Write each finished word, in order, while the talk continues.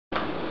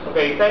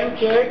Okay, time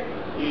check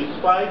is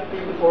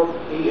 5:54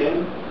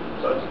 a.m.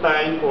 So it's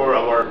time for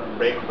our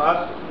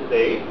breakfast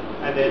today.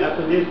 And then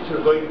after this,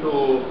 we're going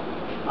to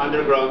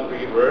underground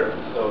river.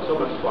 So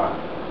much fun.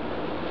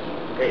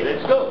 Okay,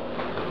 let's go.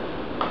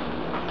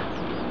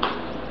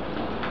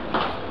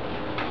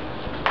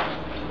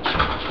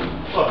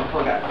 Oh, I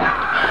forgot.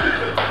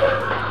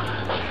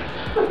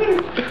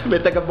 May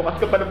taga-bukas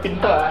ka pa ng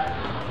pinto, ah.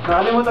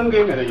 Nakalimutan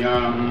ko yung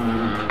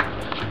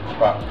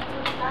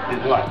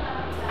this one.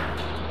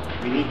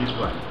 We need this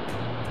one.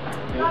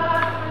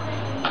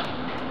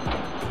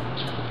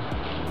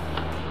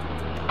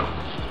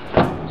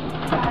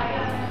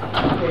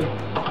 Okay.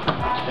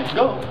 Let's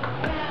go.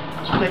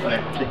 Check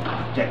ulit.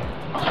 Check.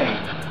 Okay.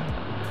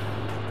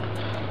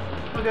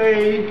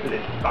 Okay.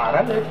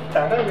 Tara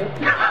ulit.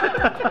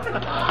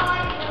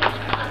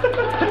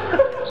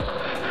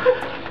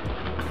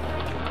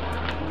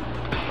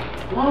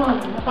 Wow,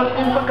 napalit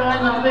yung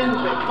pagkain natin.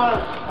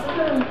 Breakfast.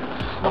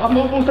 Baka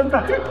maupusan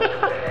tayo.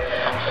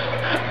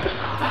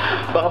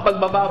 Baka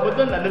pagbababo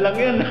dun, ano lang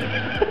yan.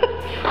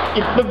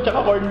 Itlog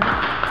tsaka corn beef.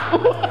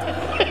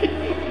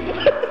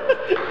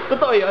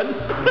 Totoo yun?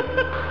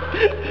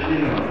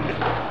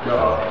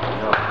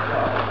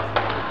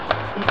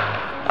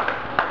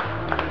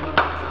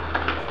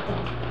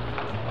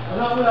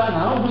 Wala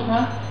na, ubos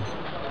na.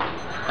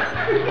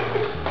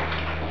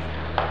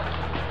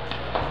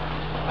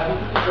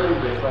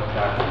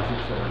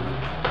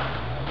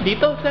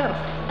 Dito, sir.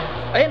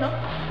 Ayan, oh.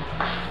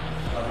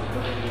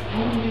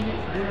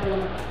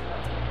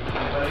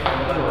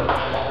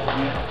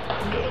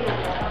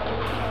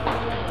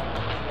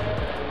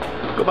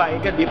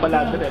 Kumain ka, di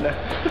pala ito nila.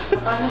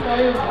 Paano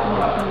tayo?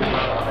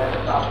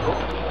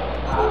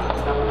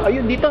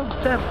 Ayun, dito,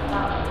 sir.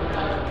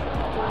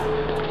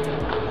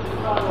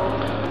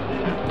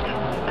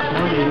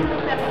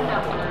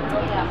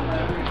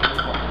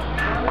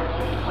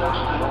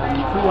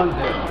 Who wants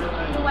it?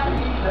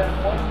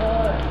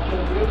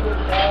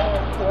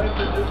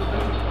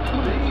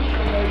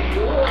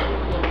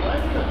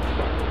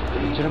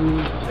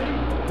 Jeremy.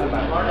 Good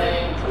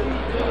morning.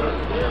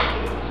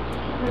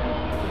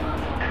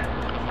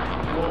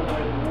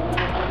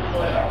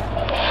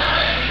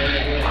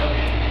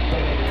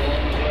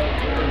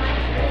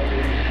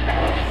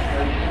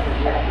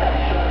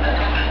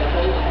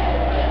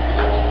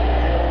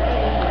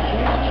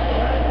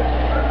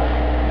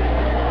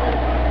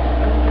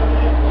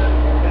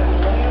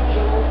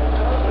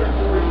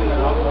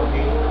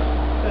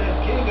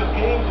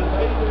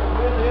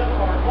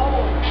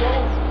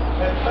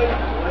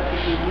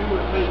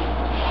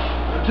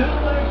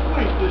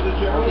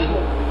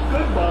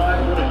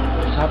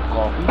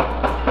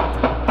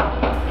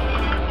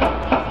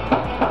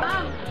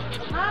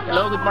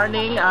 Hello, good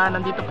morning.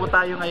 Nandito po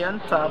tayo ngayon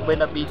sa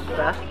Buena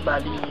Vista.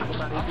 Bali, kung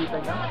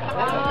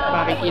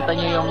makikita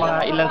nyo yung mga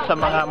ilan sa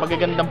mga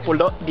magagandang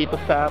pulo dito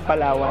sa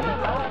Palawan.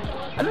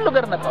 Anong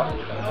lugar na to?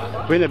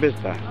 Buena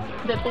Vista.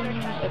 Hindi,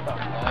 ito.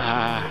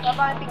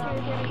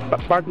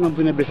 Part ng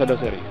Buena Vista daw,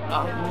 sir.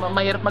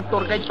 Mahirap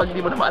mag-tour guide pag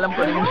di mo naman alam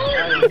kung ano yung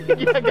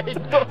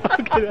gina-guide mo.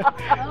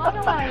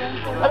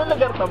 Anong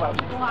lugar to, ma'am?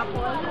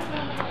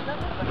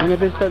 Buena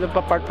Vista,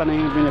 pa-part pa na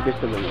yung Buena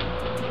Vista doon.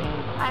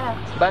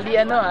 Bali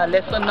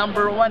lesson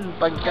number 1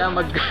 pagka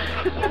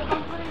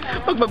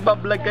pag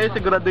magbablog kayo,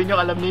 siguraduhin nyo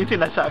alam niyo yung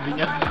sinasabi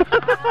nyo.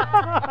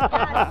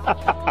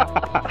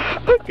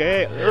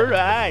 Okay,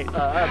 alright.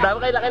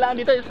 Kailangan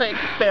dito yung sa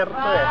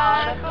eksperto eh.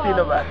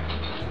 Sino ba?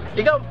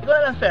 Ikaw na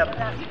lang, sir.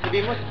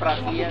 Sabi mo,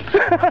 Sprati yan.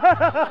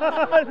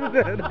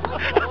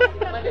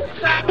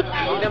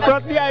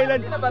 Sprati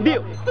Island. Di,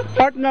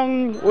 part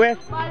ng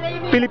West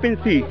Philippine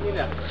Sea.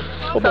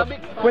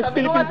 West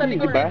Philippine Sea,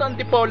 di ba?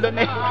 Antipolo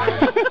na eh.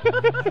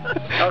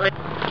 Okay.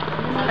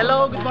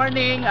 Hello, good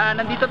morning.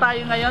 Nandito tayo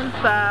ngayon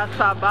sa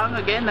Sabang.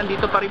 Again,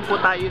 nandito pa rin po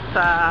tayo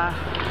sa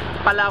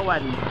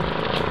Palawan.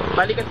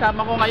 Bali,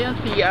 kasama ko ngayon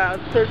si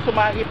Sir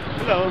Sumahit.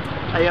 Hello.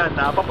 Ayun,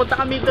 papunta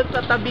kami doon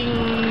sa tabing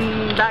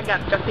dagat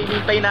kasi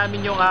hintay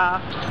namin yung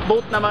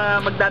boat na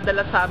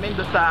magdadala sa amin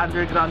doon sa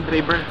underground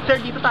river. Sir,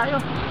 dito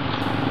tayo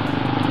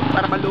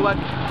para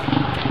maluwag.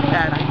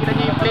 Ayan, nakikita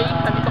niyo yung place.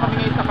 Nandito kami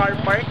ngayon sa car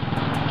park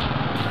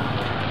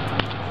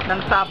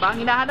ng Sabang.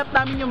 Hinahanap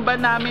namin yung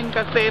van namin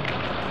kasi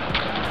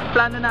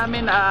plano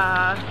namin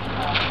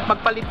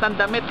magpalit ng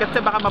damit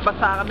kasi baka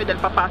mabasa kami dahil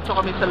papasok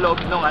kami sa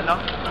loob ng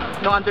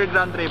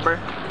underground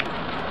river.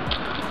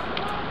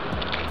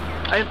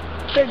 Ayun,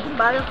 sir, dun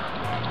tayo.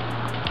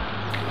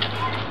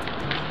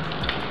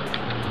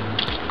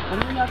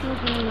 Ano natin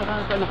yung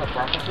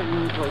nakapark kasi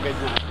yung tour guide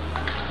natin?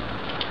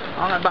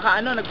 Oo nga,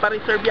 baka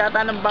nagpa-reserve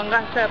yata ng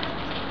bangka, sir.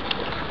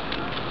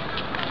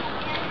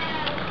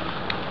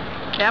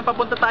 Ayan,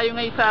 papunta tayo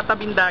ngayon sa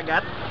tabing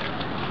dagat.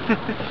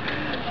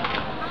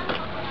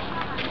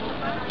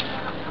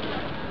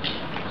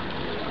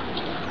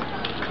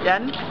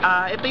 Yan,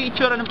 ito yung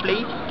itsura ng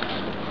place.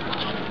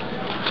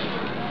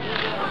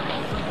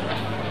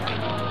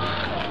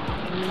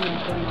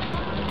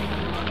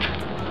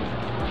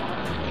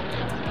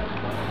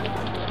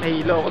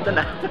 Nahilo ko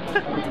doon ah.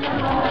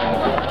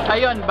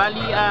 Ayun,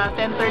 bali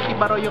 10:30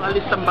 pa raw yung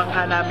alis ng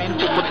bangka namin.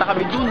 Pupunta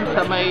kami dun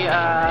sa may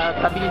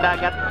tabing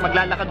dagat.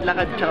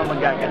 Maglalakad-lakad tsaka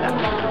maggagala.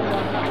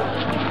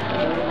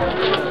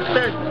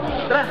 Sir,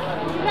 tara!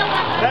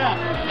 Tara!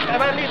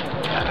 Tara, Lit!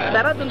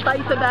 Tara, dun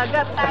tayo sa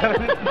dagat.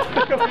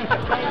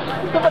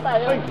 Gusto ba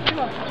tayo?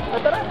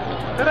 Tara!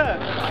 Tara!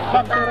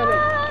 Ma'am, tara,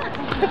 Lit!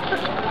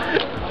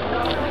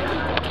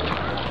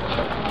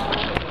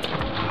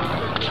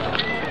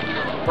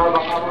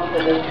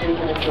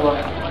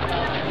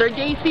 Sir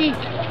JC,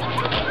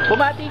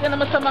 bumati ka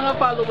naman sa mga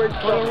followers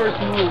mo.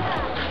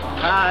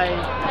 Hi.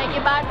 Thank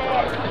you, Bate.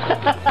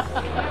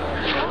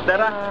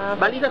 Tara,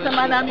 bali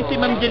kasama namin si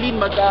Ma'am Jeline,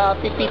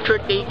 mag-picture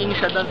taking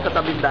siya doon sa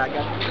tabing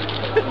dagat.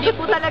 Hindi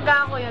po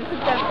talaga ako yun.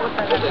 Sister po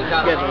talaga.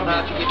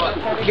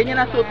 Ganyan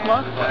na suit mo?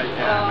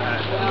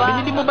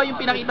 Binili mo ba yung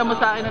pinakita mo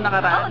sa akin na Oo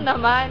nakaraan?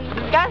 naman.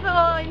 Kaso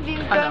hindi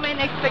ko Ano? may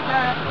na-expect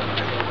na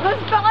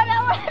gusto ko na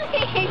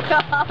maligo.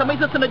 Sa may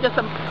susunod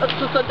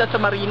dyan sa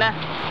Marina.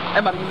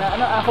 Ay, Marina.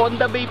 Ano?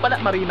 Honda Bay pala.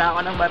 Marina ako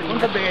ng Marina.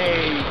 Honda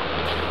Bay!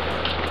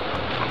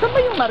 Saan ba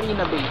yung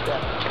Marina Bay ka?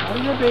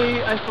 Marina Bay,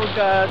 I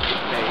forgot the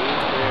place.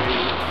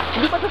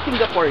 Hindi pa sa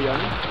Singapore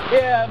yun?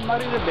 Yeah,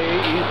 Marina Bay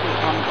is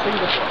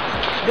Singapore.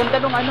 Ganda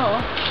nung ano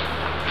oh.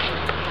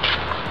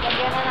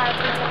 Lagyan na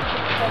natin yung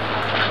sister.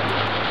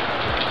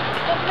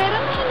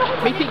 Meron na ano ko.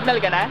 May signal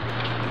ka na?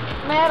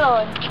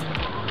 Meron.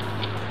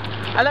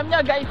 Alam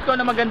niya guys ko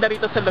na maganda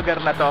rito sa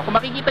lugar na to. Kung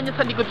makikita niyo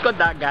sa likod ko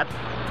dagat,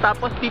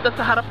 tapos dito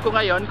sa harap ko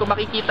ngayon, kung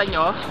makikita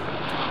niyo,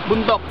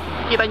 bundok.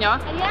 Kita niyo?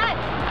 Ayan.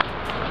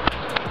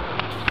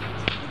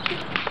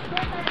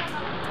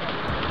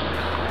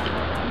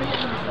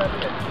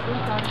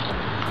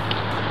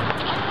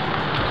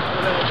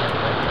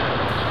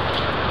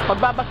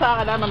 Magbabasa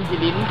ka na, Ma'am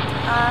Jeline.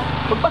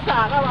 Magbasa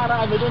ka, para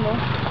ano dun oh.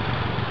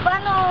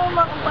 Paano?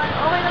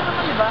 Okay lang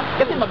naman, di ba?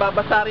 Kasi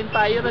mababasa rin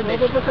tayo rin eh.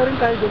 Mababasa rin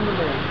tayo dun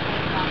muna eh.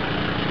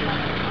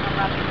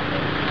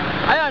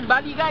 Ayun,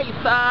 bali guys,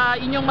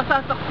 inyong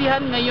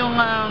masasaksihan ngayong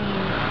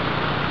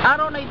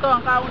araw na ito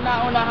ang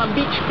kauna-unahang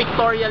beach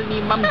pictorial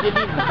ni Ma'am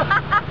Jeline.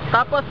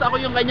 Tapos ako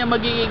yung kanya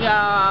magiging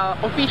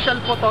official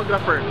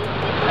photographer.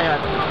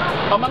 Ayun.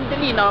 O Ma'am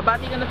Jeline,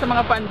 bati ka na sa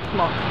mga fans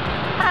mo.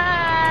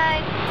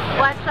 Hi!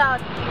 What's up?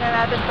 Tingnan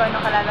natin kung ano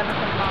kalalabas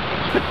ng mga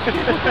picture.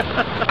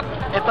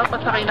 Ito,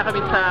 pasakay na kami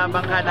sa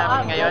bangka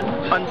namin ngayon.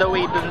 On the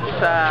way dun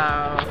sa...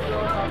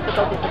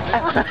 Sa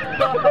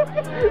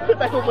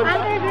tayo pupunta.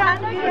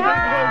 Underground!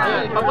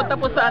 Ayun, papunta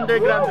po sa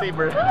Underground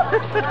River.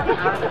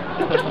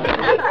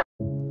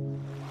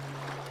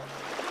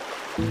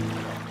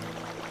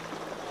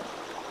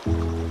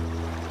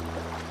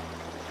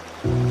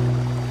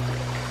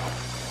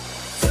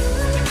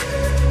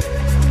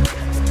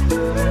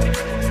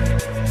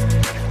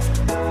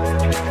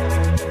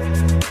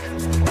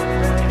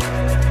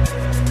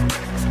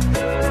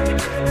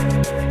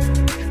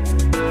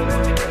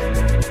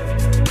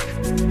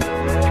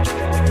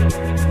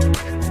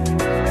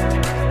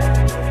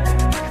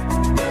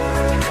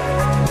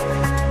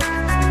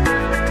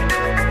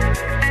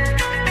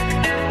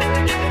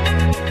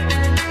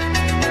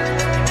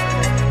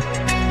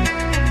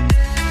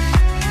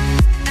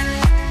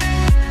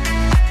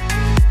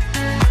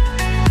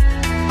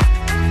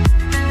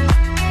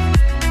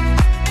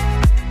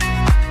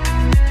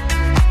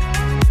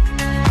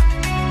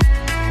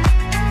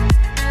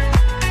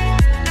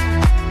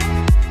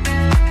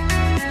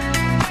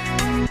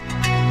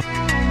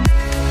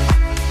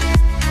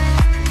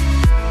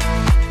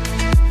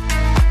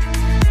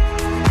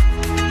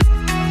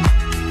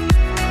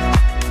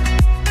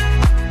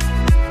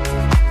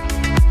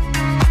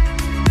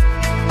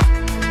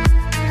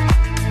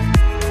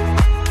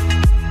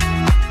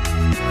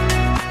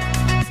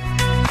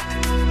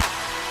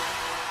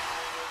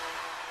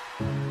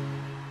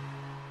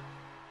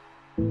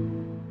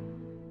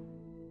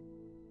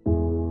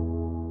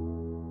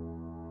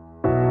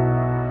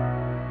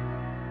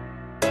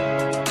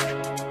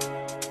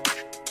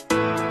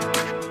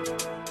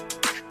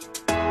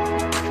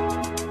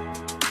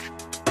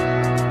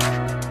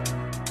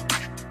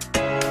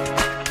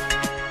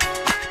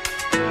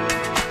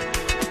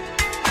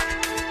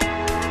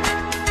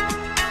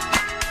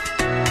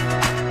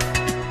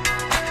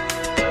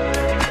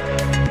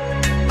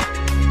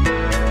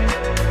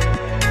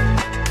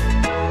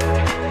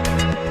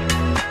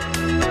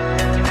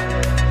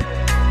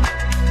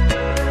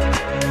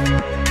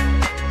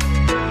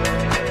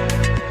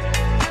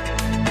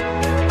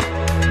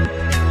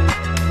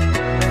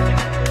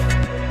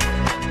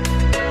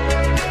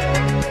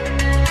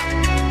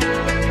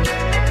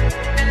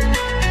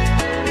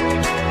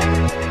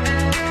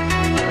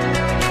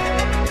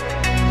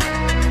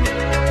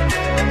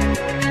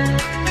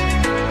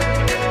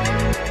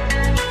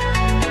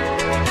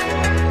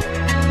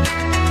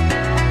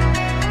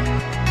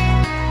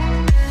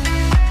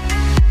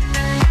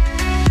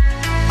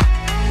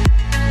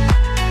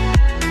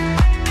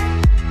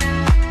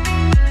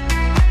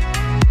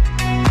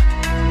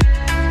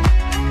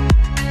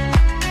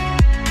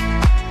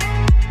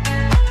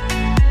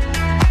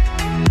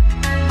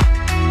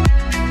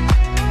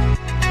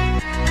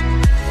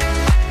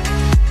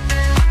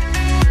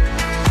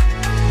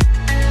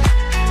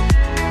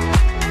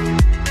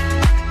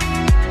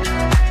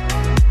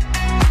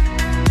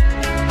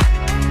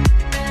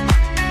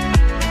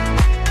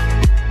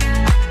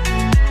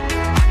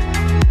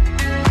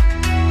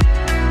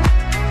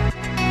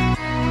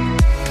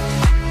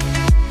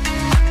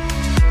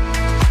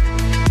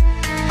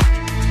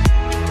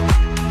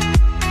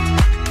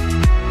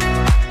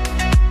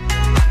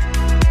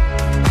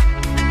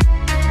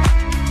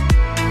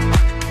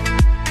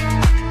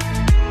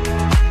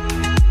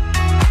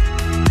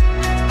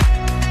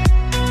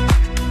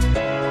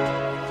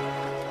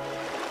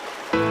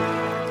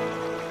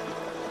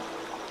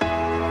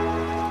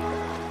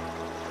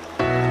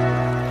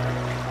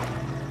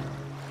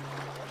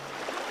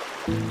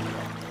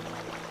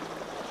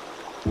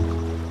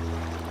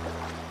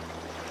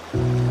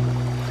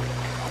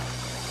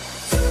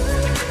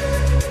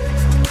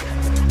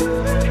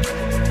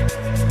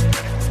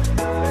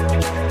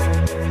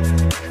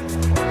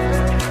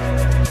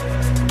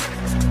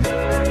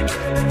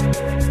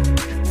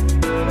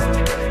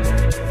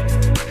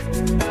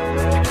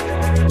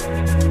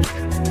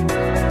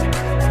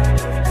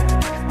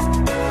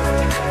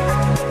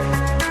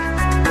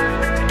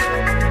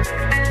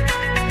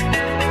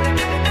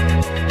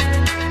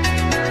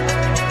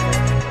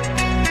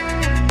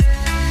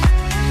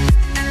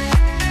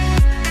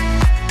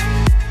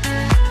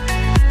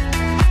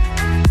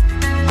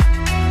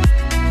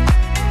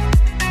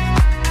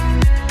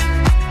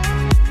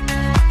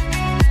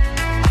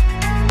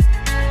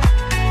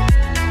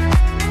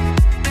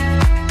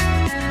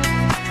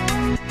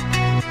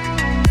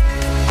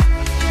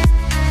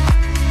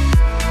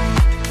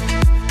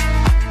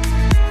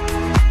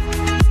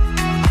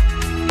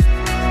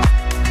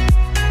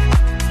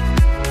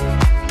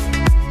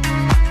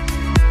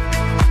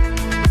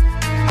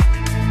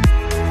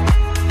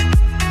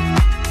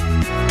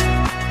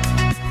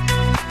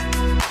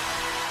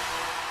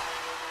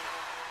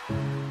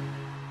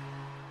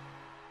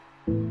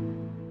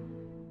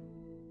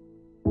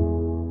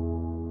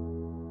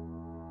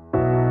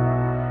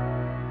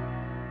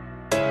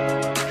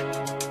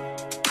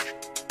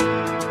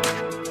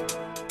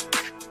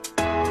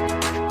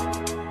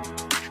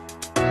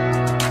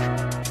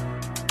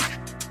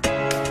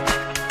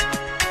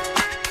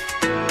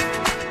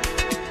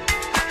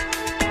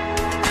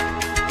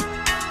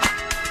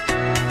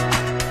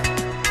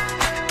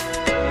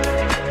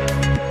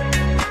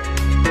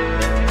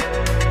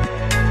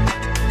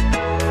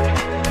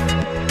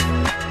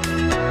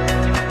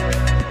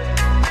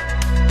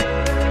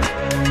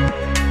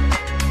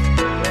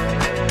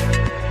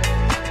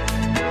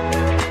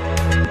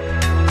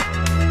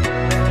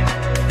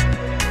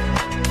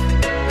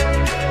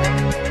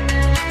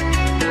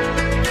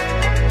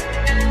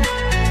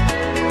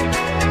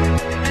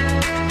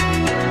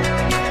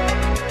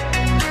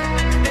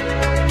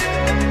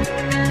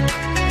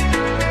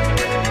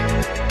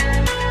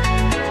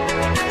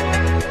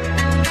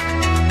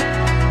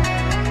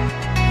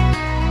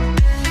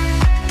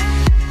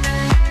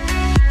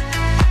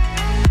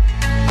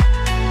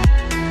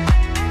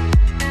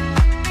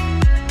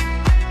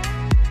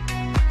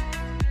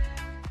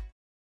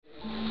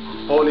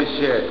 Holy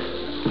shit.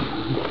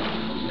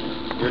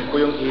 Yun po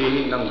yung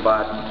ihi ng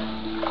bat.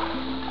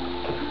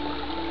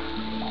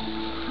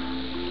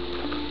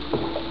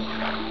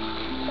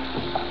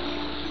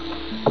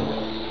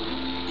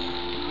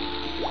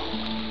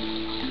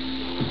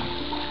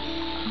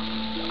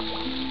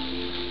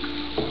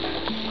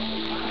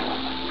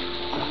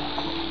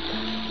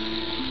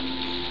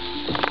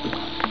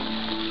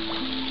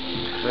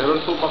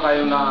 Meron po ba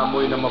kayong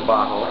naamoy na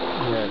mabaho?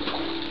 Yes.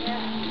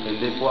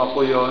 Hindi po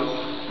ako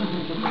yon.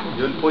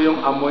 Yun po yung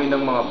amoy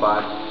ng mga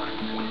bat.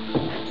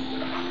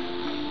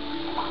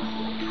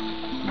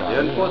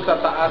 Yun po sa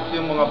taas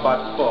yung mga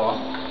bat po.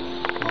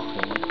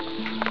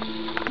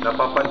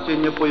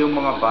 Napapansin niyo po yung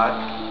mga bat,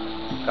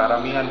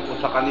 karamihan po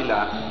sa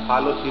kanila,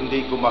 halos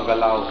hindi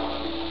gumagalaw.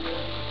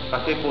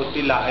 Kasi po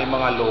sila ay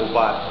mga low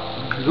bat.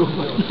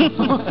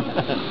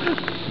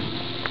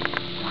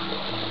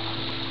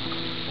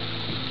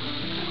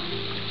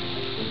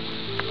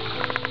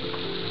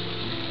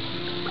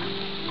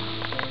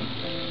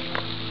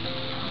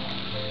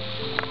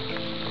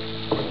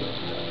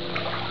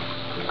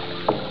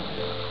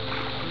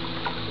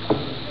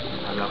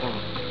 Alam ko,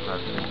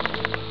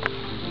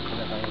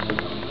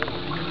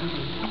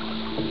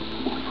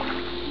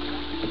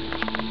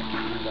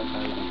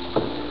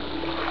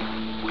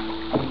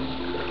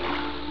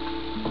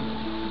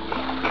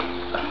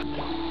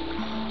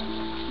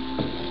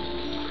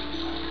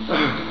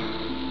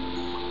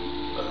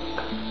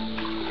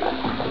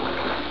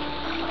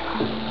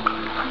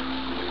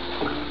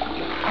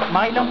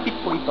 Mga ilang feet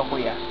po ito,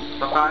 kuya?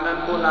 sa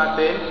kanan po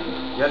natin,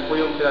 yan po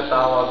yung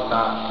tinatawag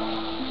na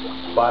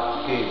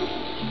bat cave.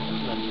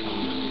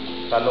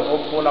 Sa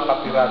loob po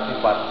nakatira si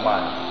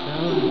Batman.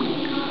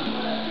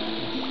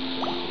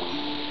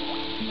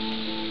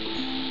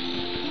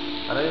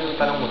 Ano yung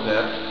tanong mo,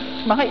 sir?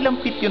 Mga ilang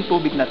feet yung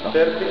tubig na to?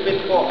 30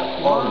 feet po,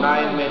 or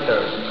 9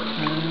 meters.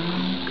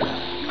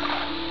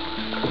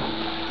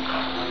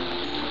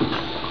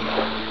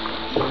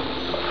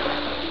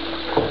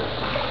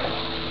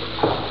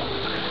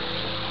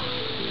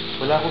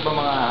 Wala ko ba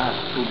mga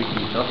tubig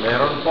dito?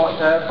 Meron po,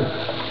 sir.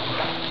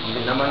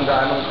 Hindi naman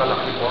gaanong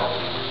kalaki po.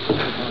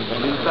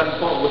 Minsan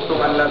po, gusto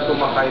nga lang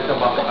tumakay sa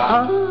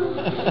baka.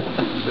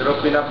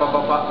 Pero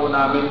pinapababa po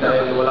namin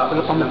dahil wala po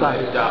silang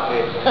life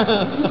jacket.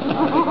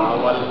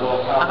 Bawal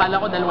po. Akala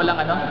ko dahil walang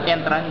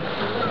entrance.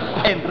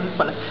 Entrance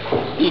pala.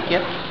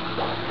 Ticket.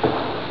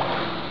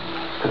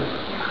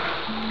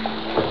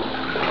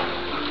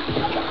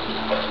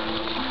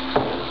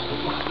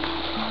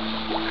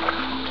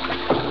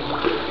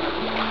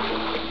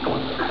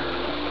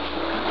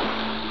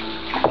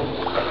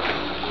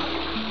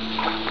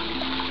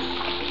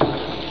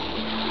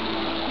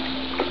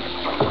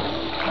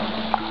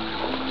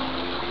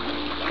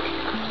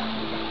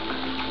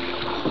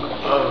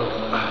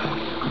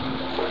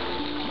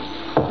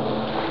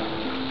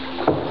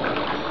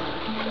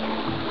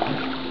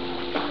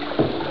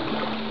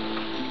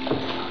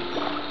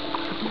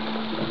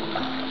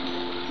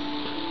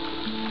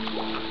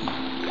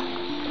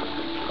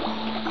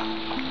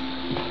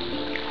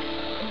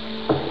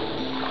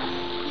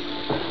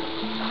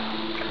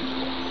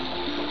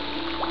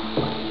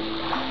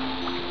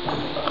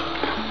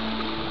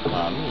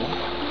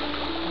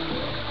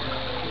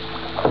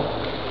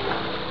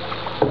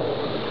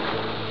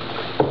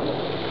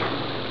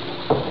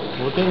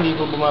 Buti hindi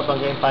po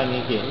bumabangga yung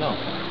paniki, no?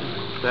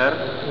 Sir?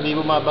 Hindi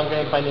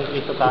bumabangga yung paniki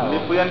sa tao. Hindi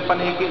po yan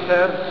paniki,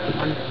 sir.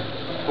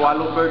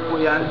 Swallow bird po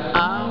yan.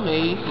 Ah,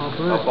 okay.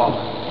 Opo.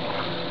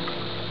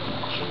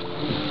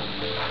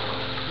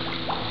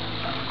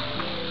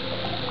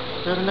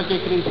 Pero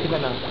nagkikreate sila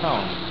ng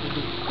sound.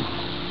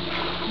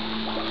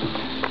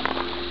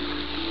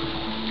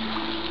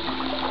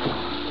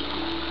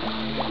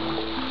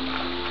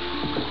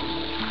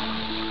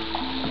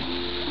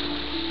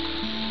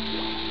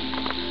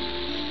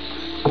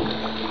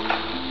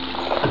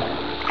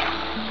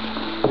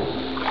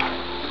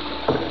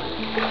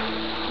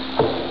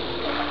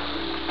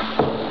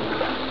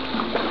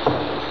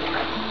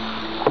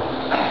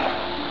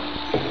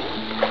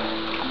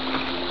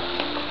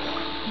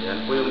 Yan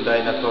po yung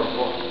dinosaur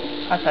po.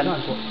 Asan?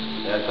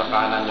 Yan sa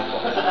kanan niyo po.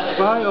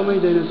 Ay, oh, may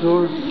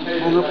dinosaur.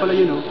 Oo nga pala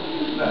yun, oh.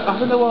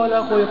 Kaso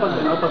nawawala ko yung pag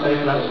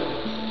lang.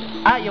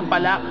 Ah, yung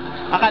pala.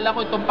 Akala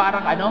ko itong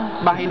parang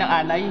bahay ng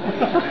anay.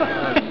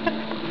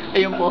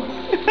 Ayun po.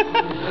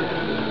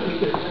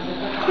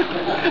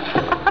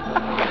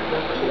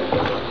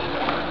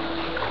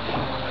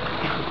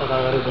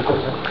 Nakakarinig ko.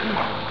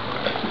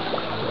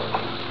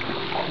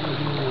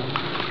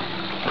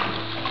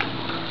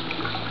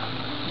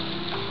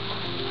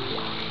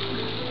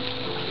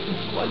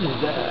 What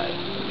is that?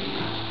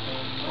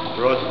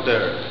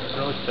 Roaster.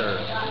 Roaster.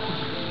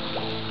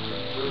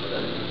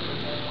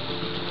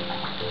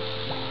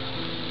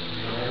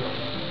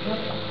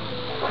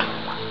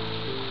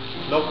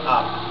 Look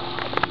up.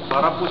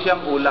 Para po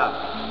siyang ulap.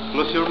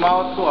 Close your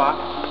mouth po, ha.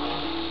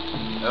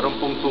 Meron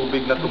pong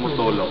tubig na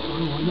tumutulog.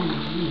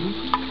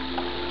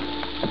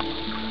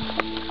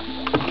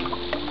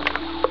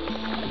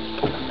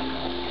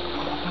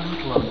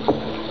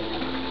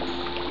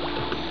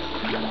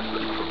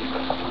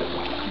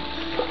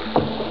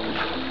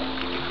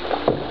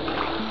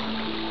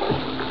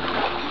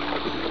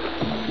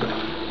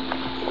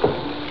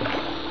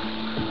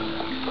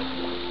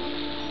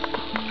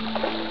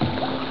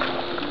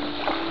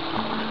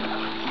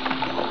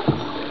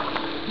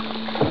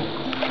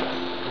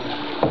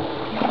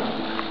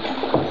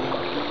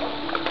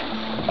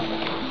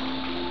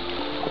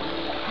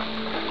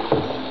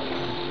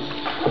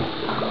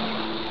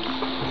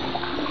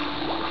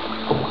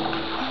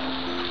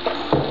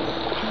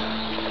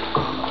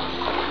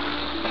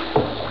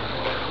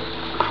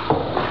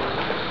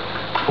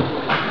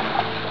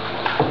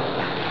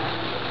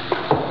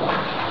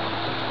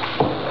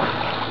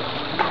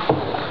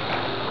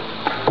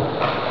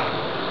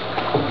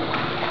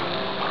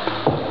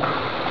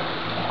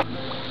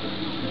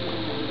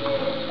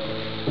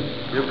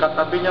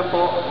 katabi niya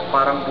po,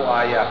 parang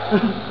buaya.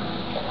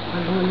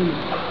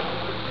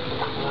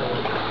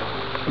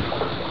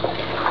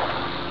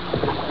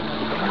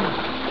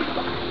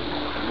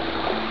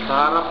 Sa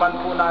harapan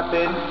po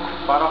natin,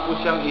 para po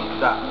siyang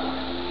isda.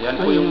 Yan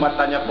po yung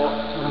mata niya po,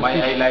 may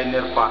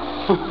eyeliner pa.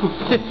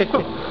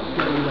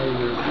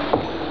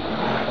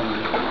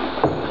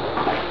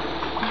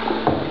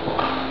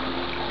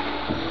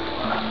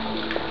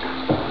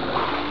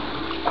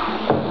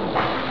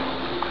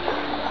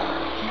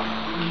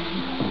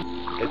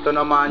 Ito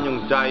naman yung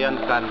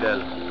giant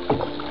candle.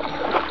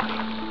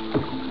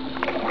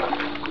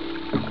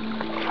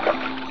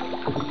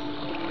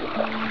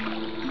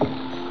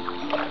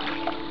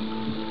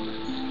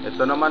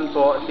 Ito naman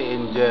po si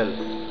Angel,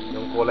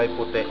 yung kulay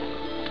puti.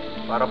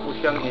 Para po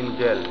siyang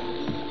angel.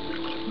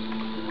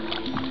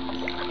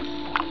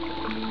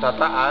 Sa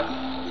taas,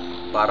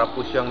 para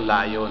po siyang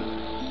lion.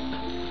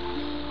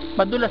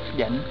 Madulas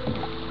yan.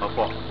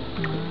 Opo.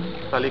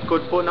 Sa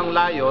likod po ng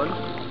lion,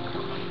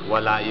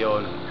 wala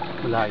yon.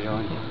 Wala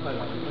yun.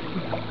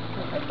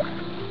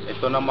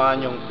 Ito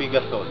naman yung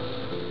Pegasus,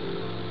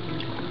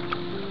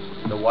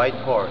 the white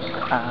horse.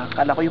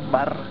 Kala ko yung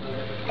bar.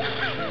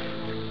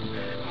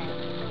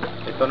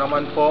 Ito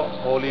naman po,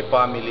 Holy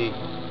Family.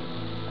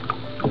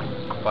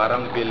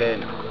 Parang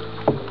Belen.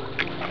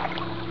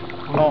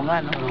 Oo nga,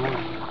 no?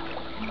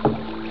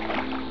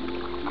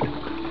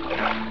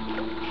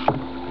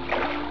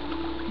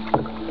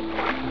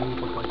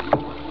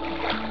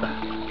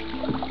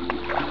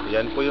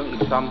 Yan po yung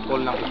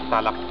example ng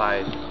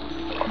stalactite.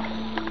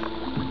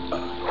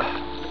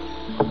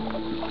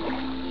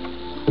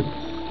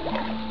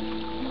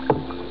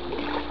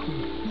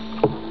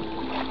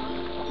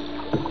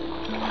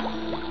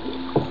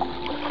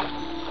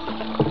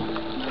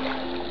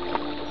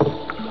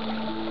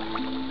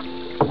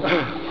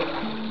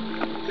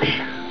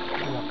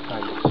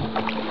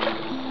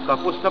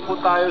 Tapos na po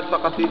tayo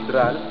sa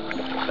katedral,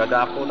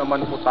 dadako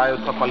naman po tayo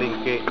sa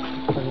palengke.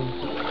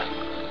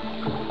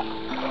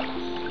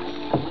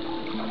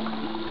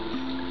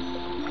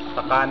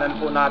 Sa kanan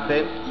po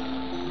natin,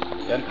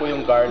 yan po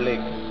yung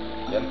garlic.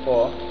 Yan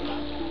po,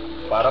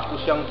 para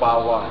po siyang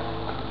bawang.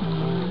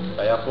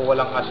 Kaya po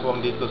walang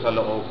aswang dito sa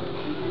loob.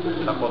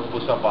 Takot po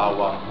sa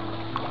bawang.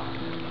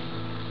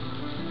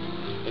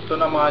 Ito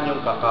naman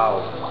yung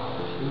kakao.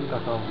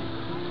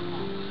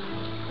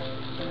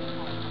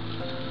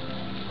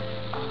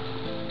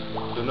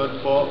 Sunod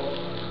po,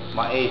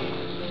 mais,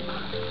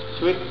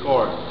 sweet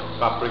corn,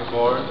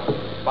 capricorn,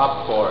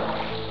 popcorn.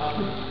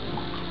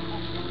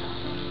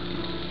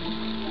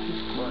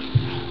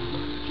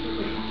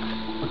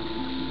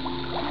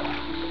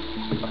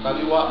 Sa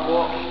kaliwa po,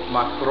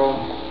 mushroom.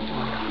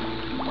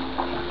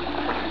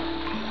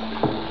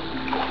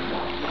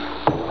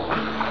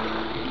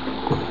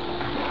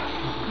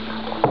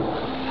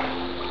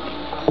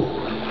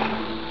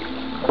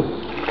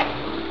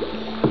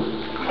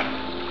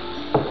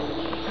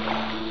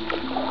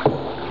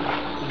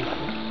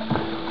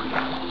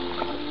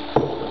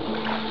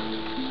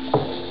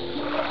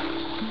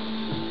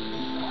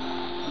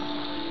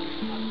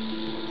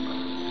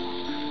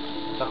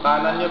 Sa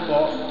kanan niyo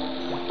po,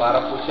 para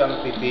po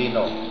siyang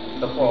pipino.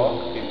 Ito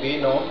po,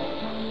 pipino.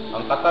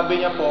 Ang katabi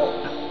niya po,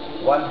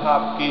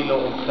 1/2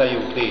 kilo of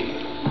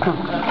sayuti.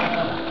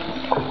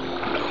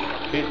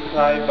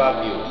 Pitsay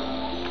Baguio.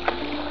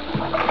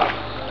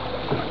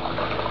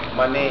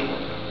 Mani.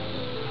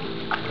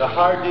 The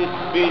hardest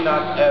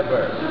peanut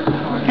ever.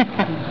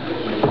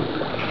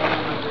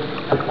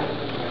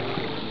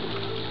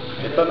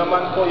 Ito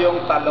naman po yung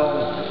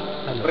talong.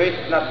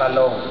 Fresh na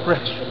talong.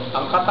 Fresh.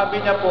 Ang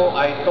katabi niya po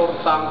ay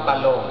tortang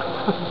talong.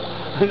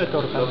 Ano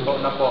torta? Luto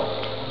na po.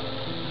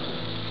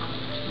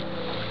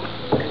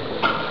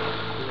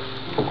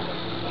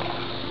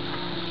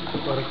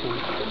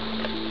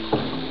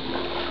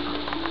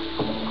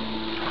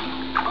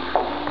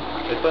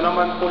 Ito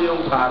naman po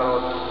yung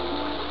carrot.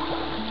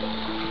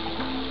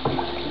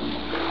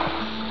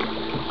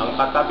 Ang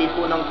katabi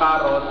po ng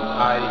carrot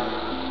ay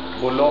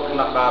bulok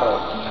na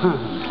carrot.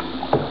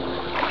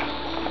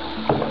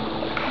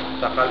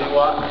 Sa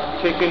kaliwa,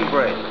 chicken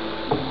breast.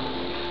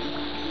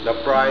 The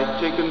fried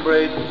chicken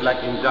breast like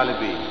in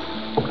Jollibee.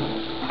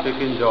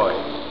 Chicken Joy.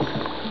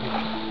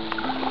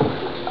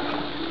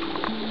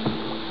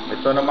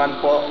 Ito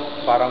naman po,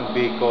 parang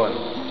bacon.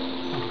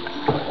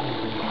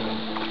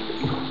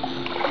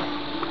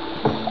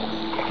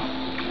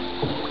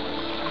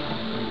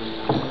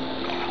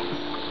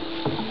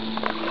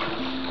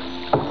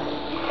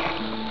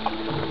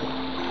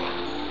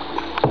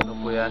 Ano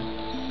po yan?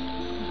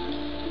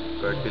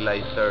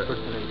 Fertilizer.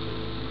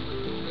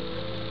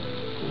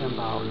 Yan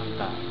bahaw ng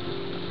tao.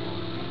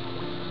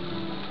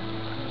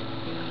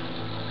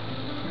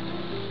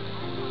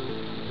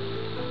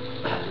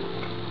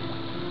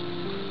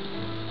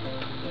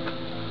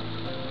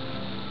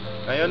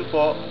 Ngayon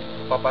po,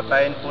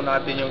 papatayin po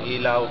natin yung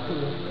ilaw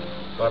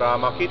para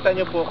makita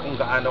nyo po kung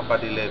gaano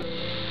kadilim.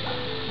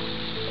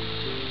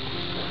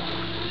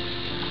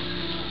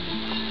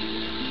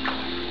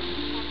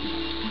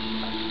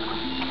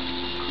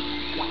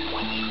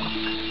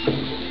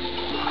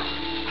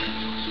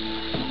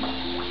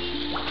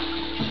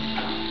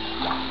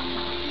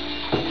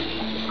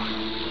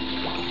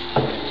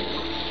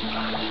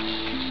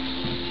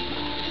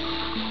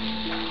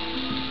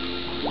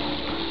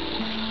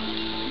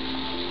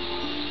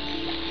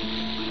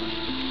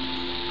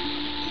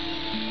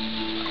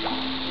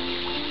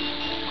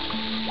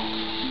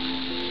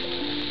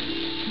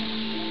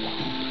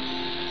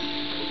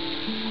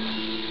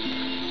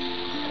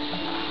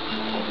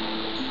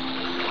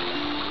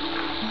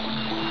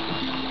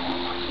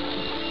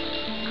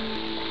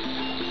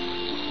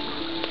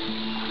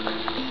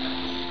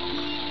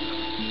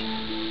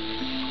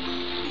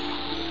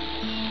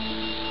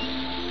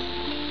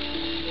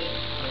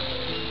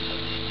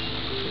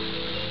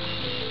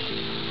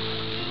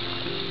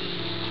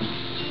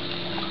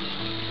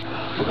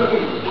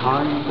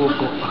 Hangin po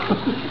po.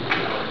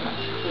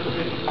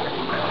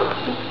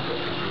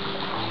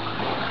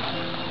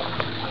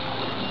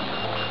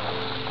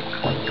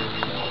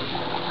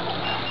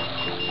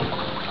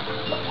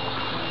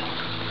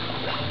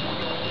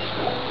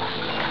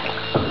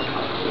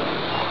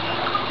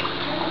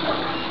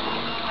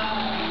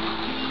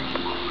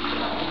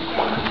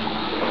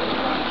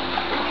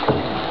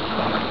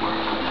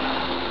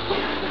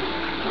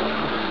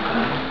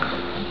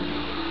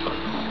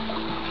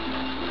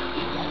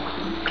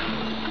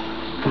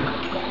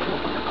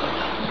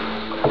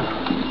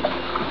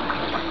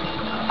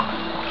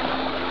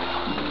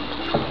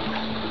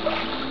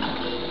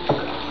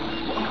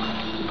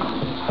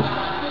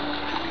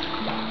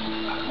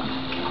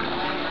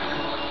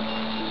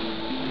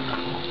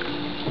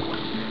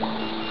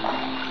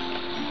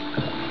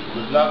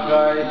 Good luck,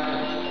 guys.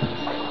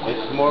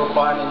 It's more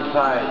fun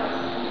inside.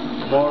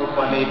 More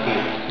panicky.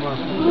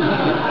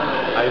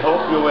 I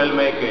hope you will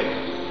make it.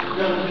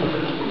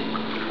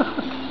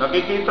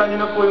 Nakikita niyo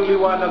na po yung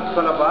liwanag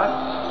sa labas?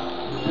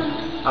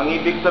 Ang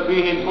ibig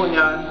sabihin po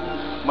niyan,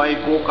 may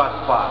bukas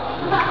pa.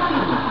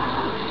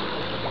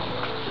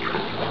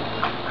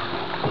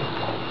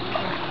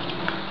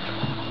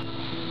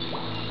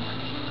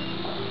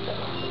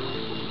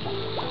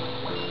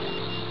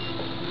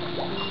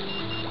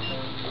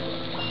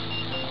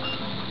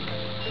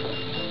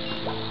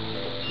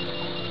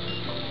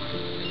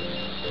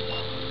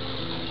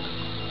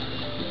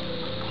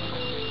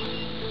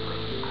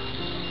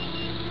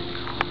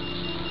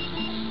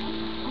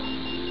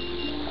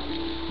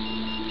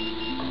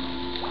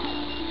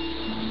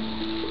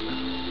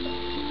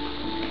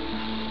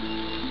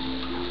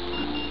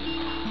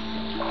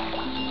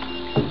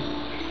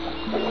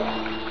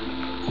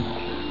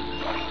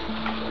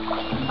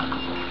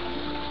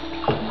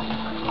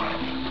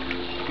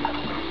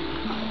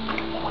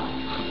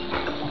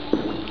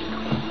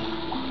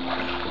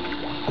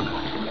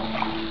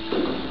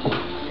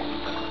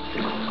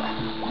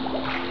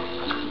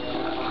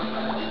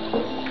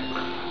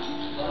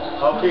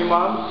 Okay,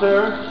 ma'am,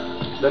 sir,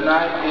 the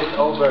night is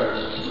over.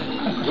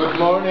 Good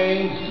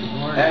morning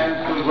and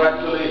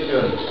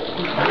congratulations.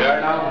 We are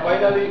now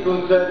finally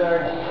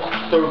considered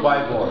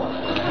survivors.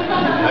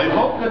 I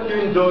hope that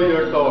you enjoy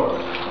your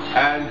tour.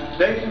 And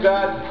thank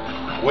God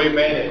we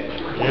made it.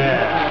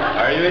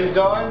 Yeah. Are you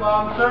enjoying,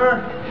 ma'am,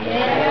 sir?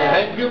 Yeah.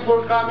 Thank you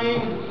for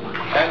coming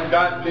and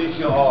God bless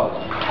you all.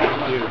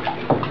 Thank you.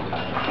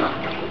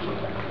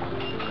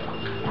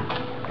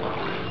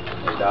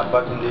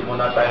 Dapat hindi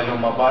muna tayo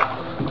lumabas.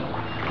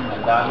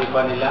 Ang dami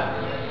pa nila.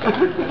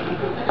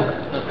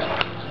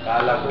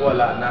 Kala ko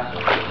wala na.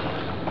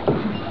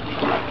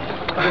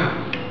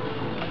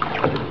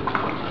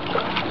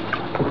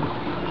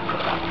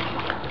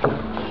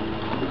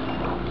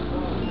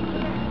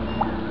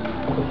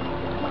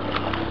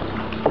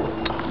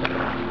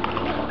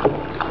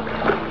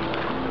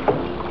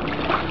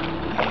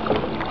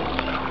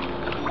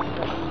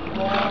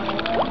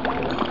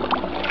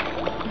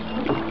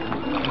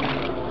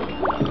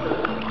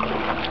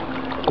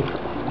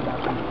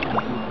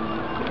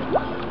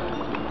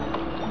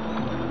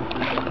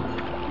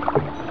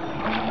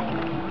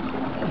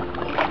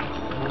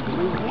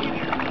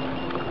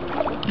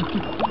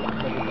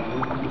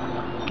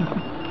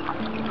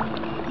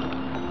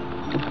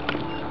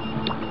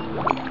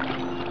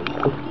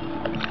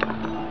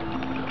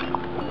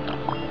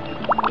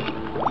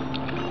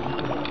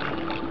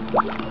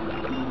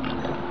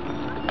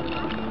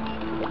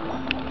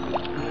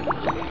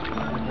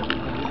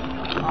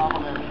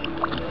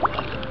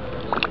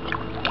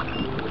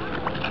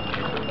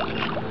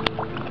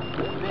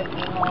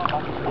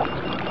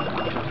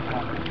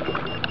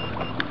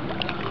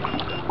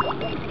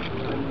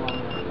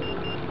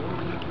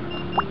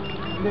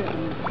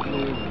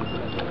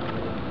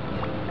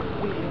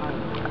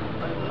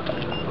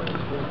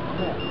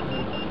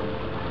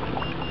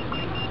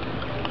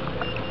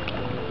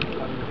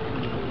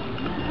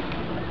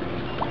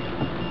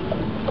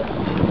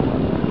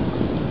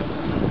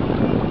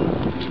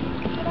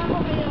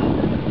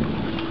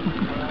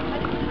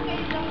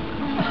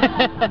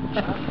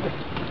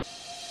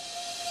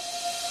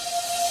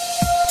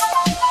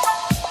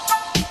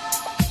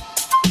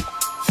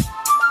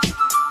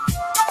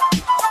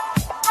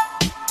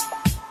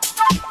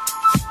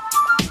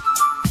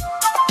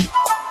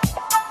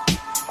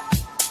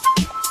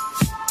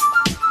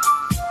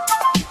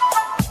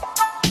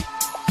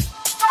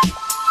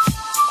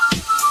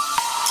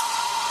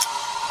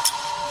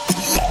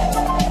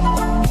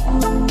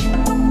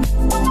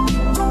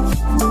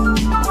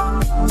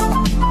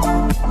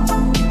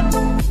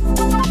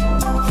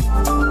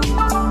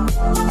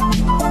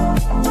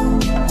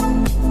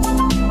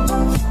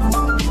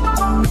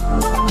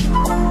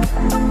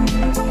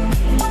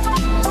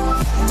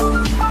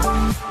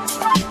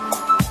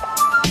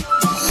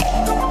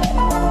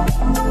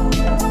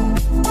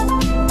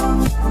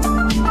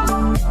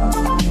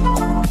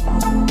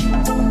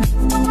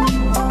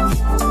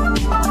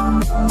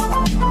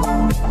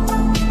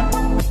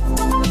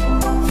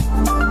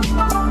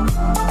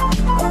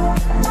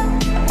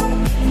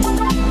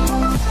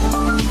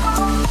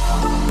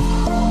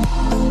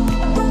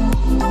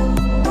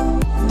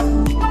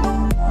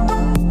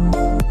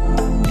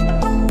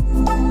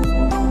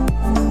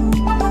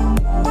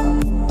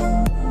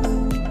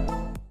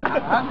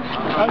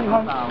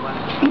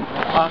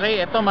 Okay,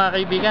 eto mga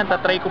kaibigan,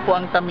 tatry ko po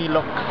ang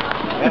tamilok.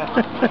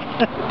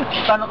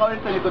 Paano ka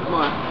ulit sa likod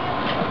mo ah?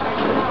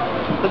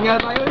 Saan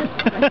nga tayo ulit?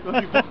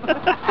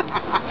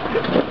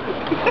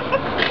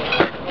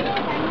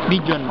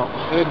 Bidyon mo.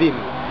 Ano din?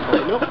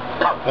 Look.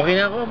 Okay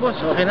na ako,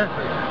 boss. Okay na.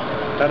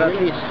 Tara,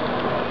 please.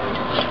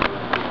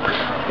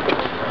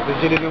 Ito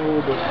sila ng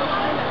ubos.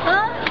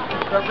 Ha?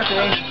 Sarap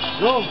kasi.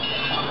 Go!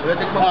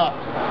 Ulitin mo.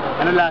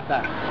 Ano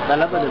lasa?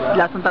 Talaba, di ba?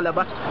 Lasang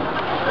talaba.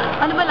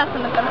 Ano ba nasa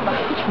ng talaba?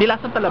 Di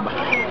lasang talaba.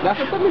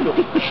 Lasa tamilok.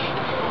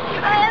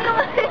 Ay, ano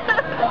ba?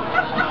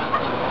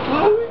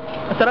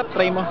 Masarap,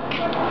 try mo.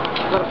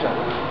 Sarap siya.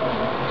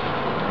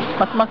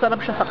 Mas masarap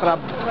siya sa crab.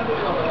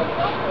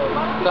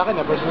 Sa akin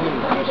na, personally.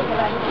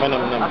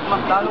 Manam-nam.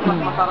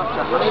 Mas masarap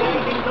siya.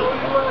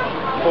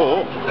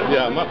 Oo,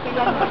 yama.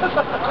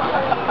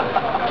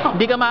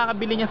 Hindi ka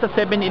makakabili niya sa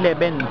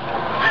 7-Eleven.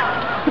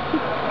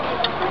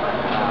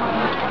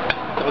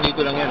 Ako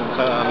dito lang yan,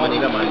 sa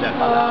Manila, mahal yan.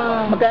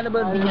 Magkano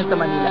ba din yan sa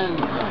Manila?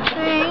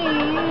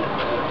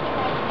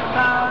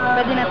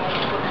 Pwede na.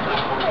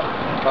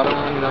 Parang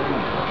ano lang.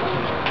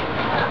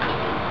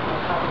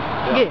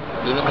 Sige.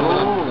 Doon na kami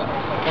lang.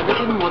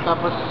 Kagatin mo,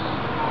 tapos...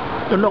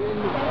 Tulok.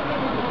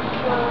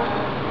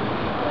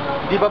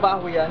 Di ba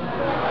baho yan?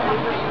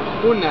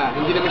 Una,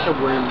 hindi naman siya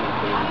worm.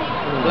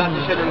 Klase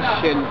siya ng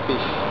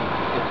shellfish.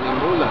 At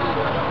yung rula.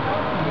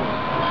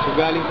 So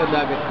galing sa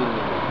dagat din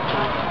yun.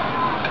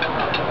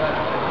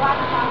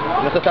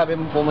 Masasabi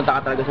mo pumunta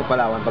ka talaga sa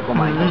Palawan pag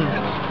kumain ka.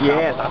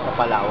 Yes. Sa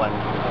Palawan.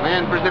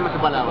 Ngayon, first time mo sa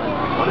Palawan.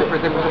 Okay,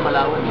 first time mo sa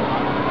Palawan.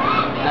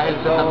 Dahil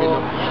sa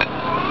tamilok.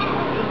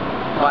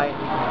 Why?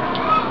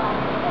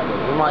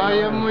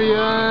 Kaya mo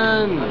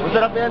yan!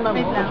 Masarap yan, ma'am.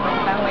 Wait lang,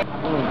 wait lang, wait.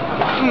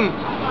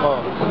 Oh.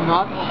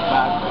 Not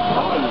bad at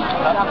all.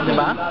 Sarap, di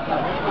ba?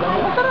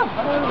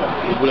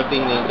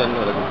 Bulating niya yung chan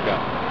mo, lagot ka.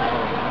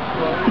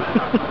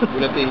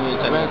 Bulating niya yung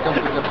chan mo. Welcome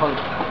to the punk.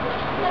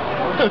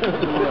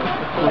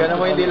 Gano'n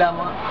mo yung dila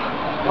mo.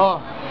 Oh,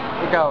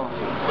 ikaw.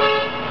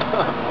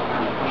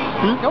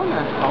 Ikaw na.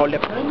 Ako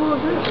left.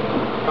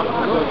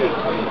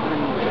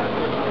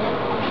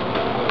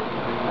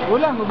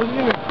 Wala, mabos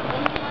yun eh.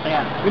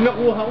 Ayan. Yung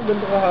nakuha ko,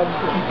 ganito kahaba.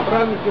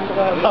 Promise, ganito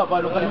kahaba.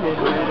 Paano ka rin?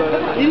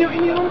 Yun yung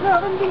iniwan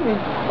sa akin din eh.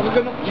 Ang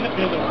ganap.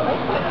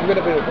 Ang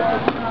ganap yun.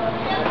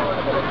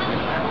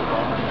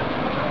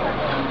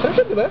 Sarap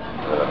siya, diba?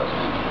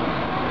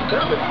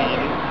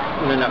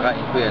 Una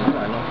nakain ko yan sa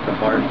ano, sa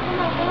bar.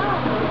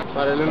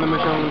 Para lang naman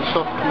siyang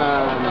soft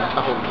na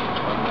tahog.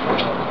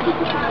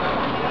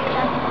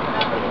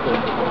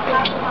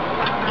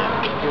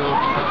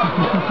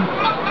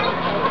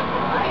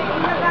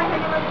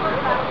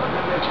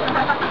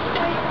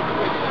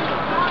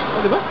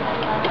 Oh, diba?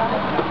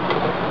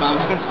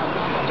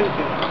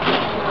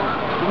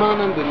 Yung mga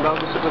nandun, baka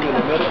gusto ko nila.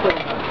 Meron po.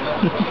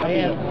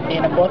 Ayan.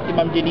 Ayan ang boss, si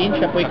Ma'am Jeline.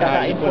 Siya po'y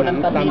kakain po ng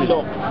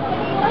tamilok.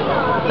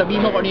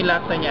 Sabihin mo kung ano yung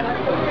lasa niya.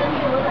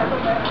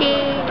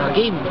 Okay.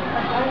 Game.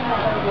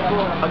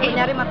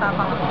 Kunyari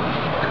matapang ako.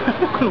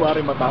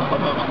 Kunwari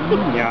matapang.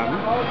 Yum.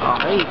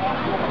 Okay.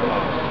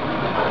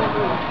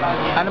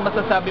 Ano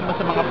masasabi mo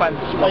sa mga fans?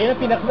 Ayun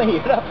ang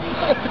pinakamahirap.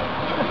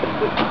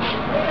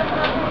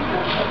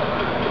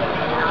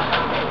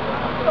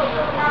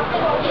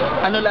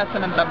 Ano lasa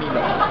ng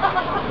tamilok?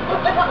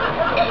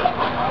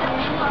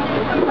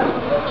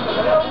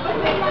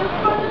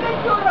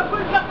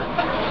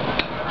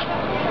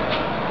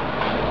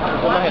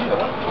 Kumahit ko.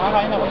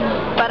 Makakain ako.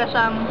 Para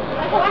siyang,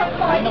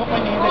 Kain ako pa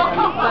niya.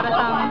 para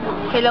siyang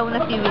hilaw na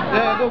seaweed.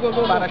 Go.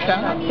 Para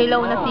siyang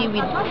Hilaw na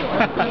seaweed.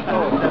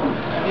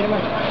 Hindi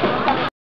naman.